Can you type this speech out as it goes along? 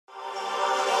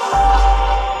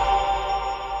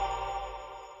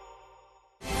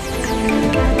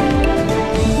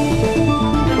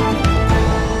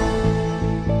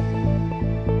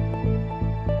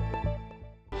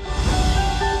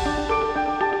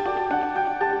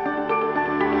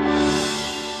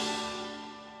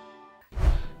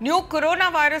New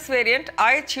coronavirus variant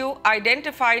IHU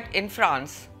identified in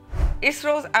France.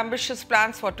 ISRO's ambitious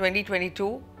plans for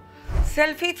 2022.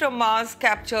 Selfie from Mars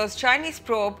captures Chinese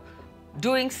probe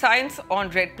doing science on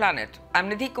Red Planet. I'm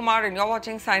Nidhi Kumar and you're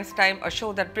watching Science Time, a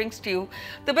show that brings to you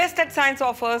the best that science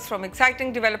offers, from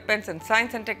exciting developments in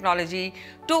science and technology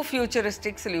to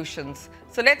futuristic solutions.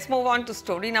 So let's move on to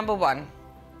story number 1.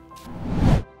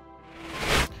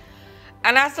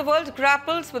 And as the world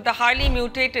grapples with the highly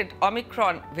mutated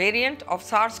Omicron variant of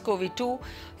SARS-CoV-2,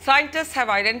 scientists have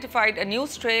identified a new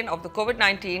strain of the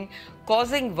COVID-19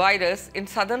 causing virus in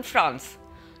southern France.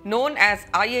 Known as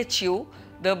IHU,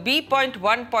 the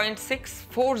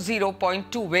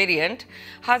B.1.640.2 variant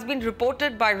has been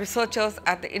reported by researchers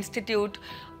at the Institute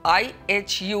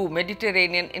IHU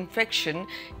Mediterranean infection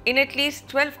in at least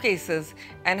 12 cases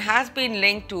and has been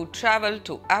linked to travel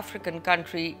to African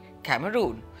country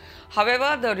Cameroon.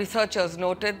 However, the researchers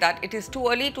noted that it is too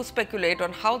early to speculate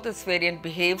on how this variant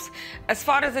behaves as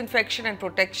far as infection and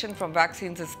protection from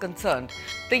vaccines is concerned.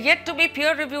 The yet-to-be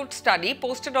peer-reviewed study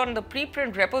posted on the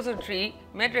preprint repository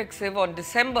Medrexiv on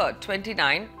December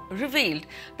 29 revealed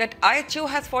that IHU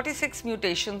has 46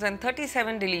 mutations and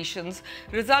 37 deletions,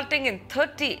 resulting in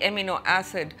 30 amino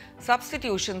acid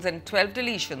substitutions and 12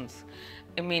 deletions.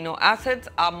 Amino acids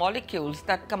are molecules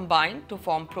that combine to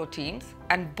form proteins,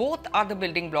 and both are the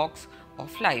building blocks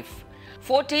of life.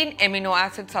 14 amino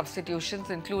acid substitutions,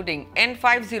 including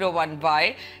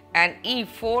N501Y and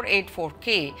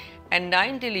E484K, and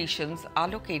 9 deletions are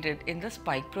located in the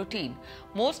spike protein.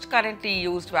 Most currently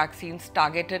used vaccines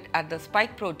targeted at the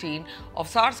spike protein of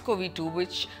SARS-CoV-2,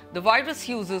 which the virus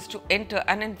uses to enter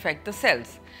and infect the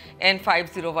cells.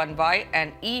 N501Y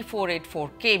and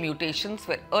E484K mutations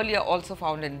were earlier also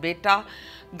found in beta,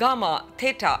 gamma,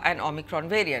 theta and Omicron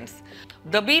variants.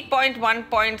 The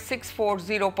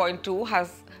B.1.640.2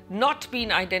 has not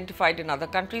been identified in other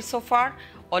countries so far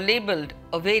or labelled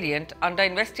a variant under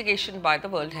investigation by the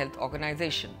World Health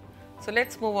Organization. So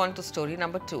let's move on to story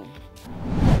number 2.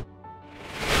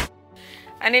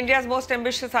 And India's most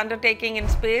ambitious undertaking in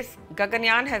space,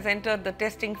 Gaganyaan, has entered the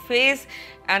testing phase,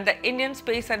 and the Indian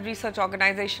Space and Research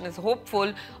Organization is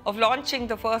hopeful of launching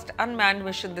the first unmanned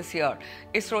mission this year.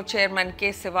 ISRO Chairman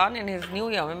K. Sivan, in his New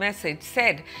Year message,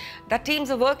 said that teams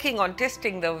are working on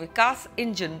testing the Vikas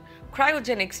Engine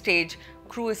cryogenic stage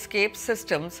crew escape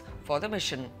systems for the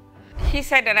mission. He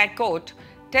said, and I quote,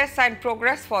 "Tests are in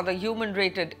progress for the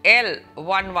human-rated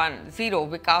L110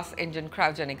 Vikas Engine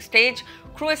cryogenic stage,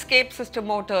 crew escape system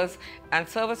motors and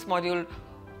service module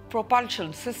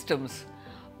propulsion systems.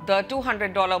 The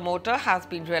 $200 motor has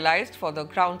been realized for the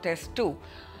ground test too.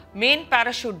 Main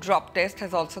parachute drop test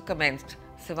has also commenced,"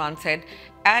 Sivan said,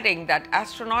 adding that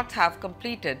astronauts have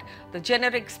completed the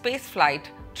generic space flight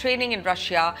training in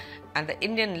Russia and the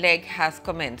Indian leg has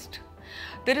commenced.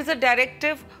 There is a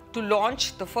directive to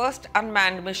launch the first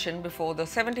unmanned mission before the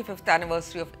 75th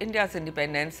anniversary of India's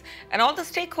independence, and all the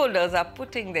stakeholders are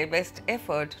putting their best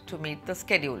effort to meet the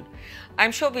schedule.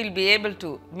 "I'm sure we'll be able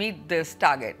to meet this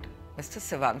target," Mr.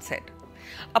 Sivan said.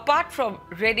 Apart from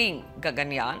readying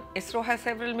Gaganyaan, ISRO has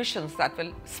several missions that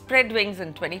will spread wings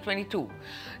in 2022.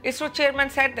 ISRO chairman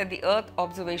said that the Earth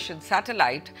observation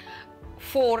satellite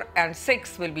 4 and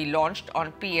 6 will be launched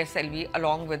on PSLV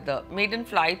along with the maiden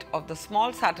flight of the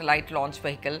small satellite launch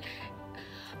vehicle.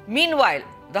 Meanwhile,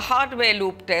 the hardware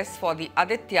loop test for the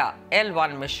Aditya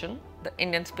L1 mission, the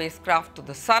Indian spacecraft to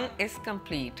the Sun, is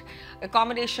complete.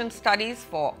 Accommodation studies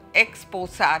for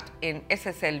XPOSat in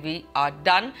SSLV are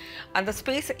done, and the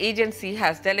space agency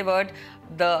has delivered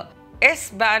the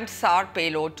S-band SAR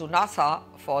payload to NASA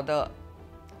for the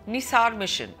NISAR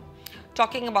mission.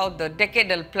 Talking about the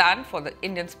decadal plan for the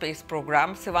Indian space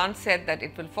program, Sivan said that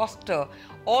it will foster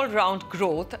all-round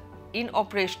growth in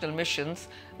operational missions,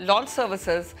 launch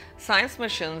services, science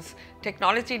missions,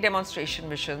 technology demonstration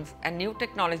missions, and new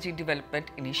technology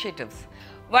development initiatives.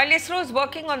 While ISRO is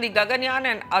working on the Gaganyaan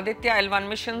and Aditya L1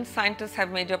 missions, scientists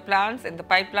have major plans in the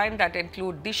pipeline that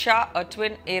include Disha, a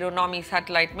twin aeronomy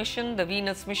satellite mission, the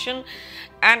Venus mission,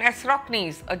 and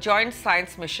Asrochnis, a joint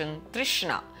science mission,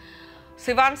 Trishna.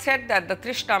 Sivan said that the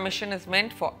Trishna mission is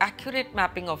meant for accurate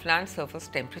mapping of land surface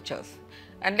temperatures.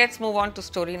 And let's move on to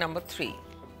story number 3.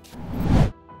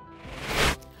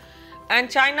 And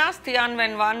China's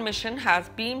Tianwen-1 mission has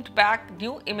beamed back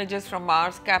new images from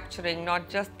Mars, capturing not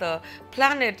just the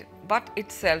planet but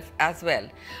itself as well.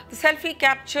 The selfie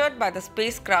captured by the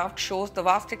spacecraft shows the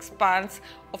vast expanse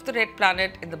of the red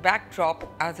planet in the backdrop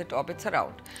as it orbits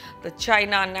around. The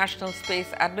China National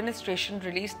Space Administration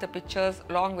released the pictures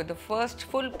along with the first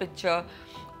full picture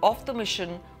of the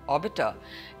mission orbiter.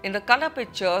 In the color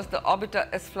pictures, the orbiter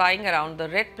is flying around the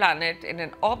red planet in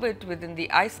an orbit within the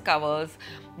ice covers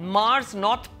Mars'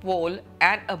 North Pole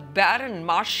and a barren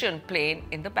Martian plain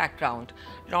in the background.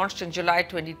 Launched in July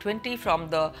 2020 from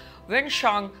the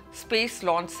Wenshang Space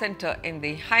Launch Center in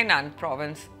the Hainan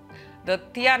province, the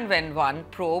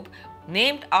Tianwen-1 probe,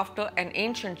 named after an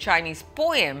ancient Chinese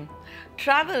poem,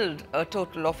 traveled a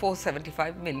total of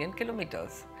 475 million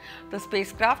kilometers. The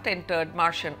spacecraft entered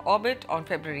Martian orbit on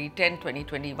February 10,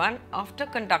 2021 after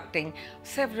conducting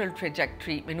several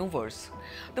trajectory maneuvers.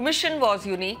 The mission was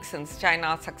unique since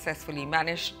China successfully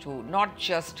managed to not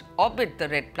just orbit the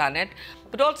red planet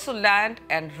but also land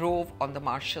and rove on the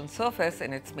Martian surface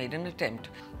in its maiden attempt.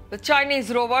 The Chinese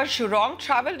rover Shurong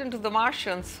traveled into the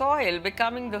Martian soil,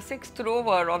 becoming the 6th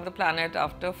rover on the planet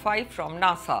after 5 from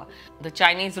NASA. The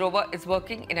Chinese rover is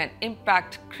working in an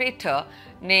impact crater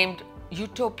named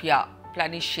Utopia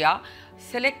Planitia,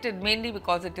 selected mainly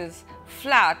because it is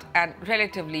flat and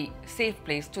relatively safe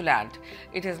place to land.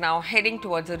 It is now heading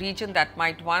towards a region that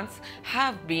might once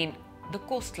have been the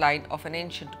coastline of an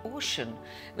ancient ocean,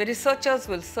 where researchers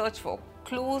will search for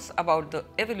clues about the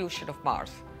evolution of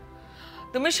Mars.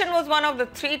 The mission was one of the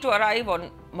 3 to arrive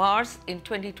on Mars in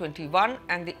 2021,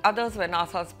 and the others were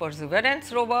NASA's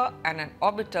Perseverance rover and an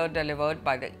orbiter delivered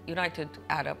by the United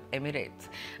Arab Emirates.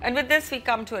 And with this, we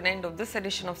come to an end of this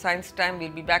edition of Science Time.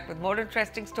 We'll be back with more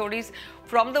interesting stories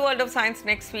from the world of science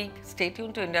next week. Stay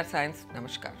tuned to India Science.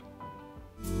 Namaskar.